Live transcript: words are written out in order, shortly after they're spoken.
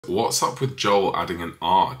what's up with Joel adding an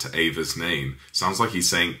R to Ava's name? Sounds like he's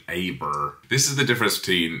saying Aber. This is the difference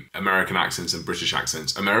between American accents and British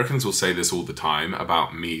accents. Americans will say this all the time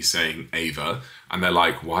about me saying Ava, and they're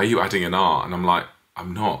like, why are you adding an R? And I'm like,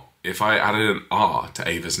 I'm not. If I added an R to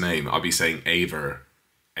Ava's name, I'd be saying Ava.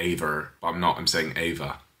 Ava. But I'm not, I'm saying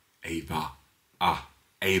Ava. Ava.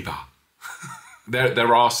 Ava.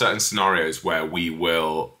 There are certain scenarios where we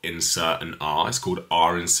will insert an R. It's called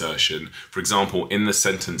R insertion. For example, in the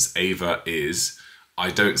sentence Ava is, I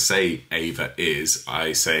don't say Ava is,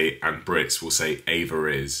 I say, and Brits will say Ava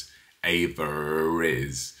is. Ava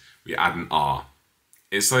is. We add an R.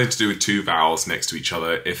 It's something to do with two vowels next to each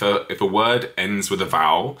other. If a word ends with a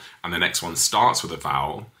vowel and the next one starts with a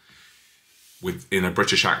vowel, in a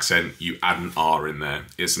British accent, you add an R in there.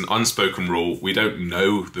 It's an unspoken rule. We don't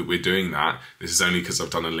know that we're doing that. This is only because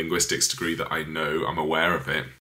I've done a linguistics degree that I know, I'm aware of it.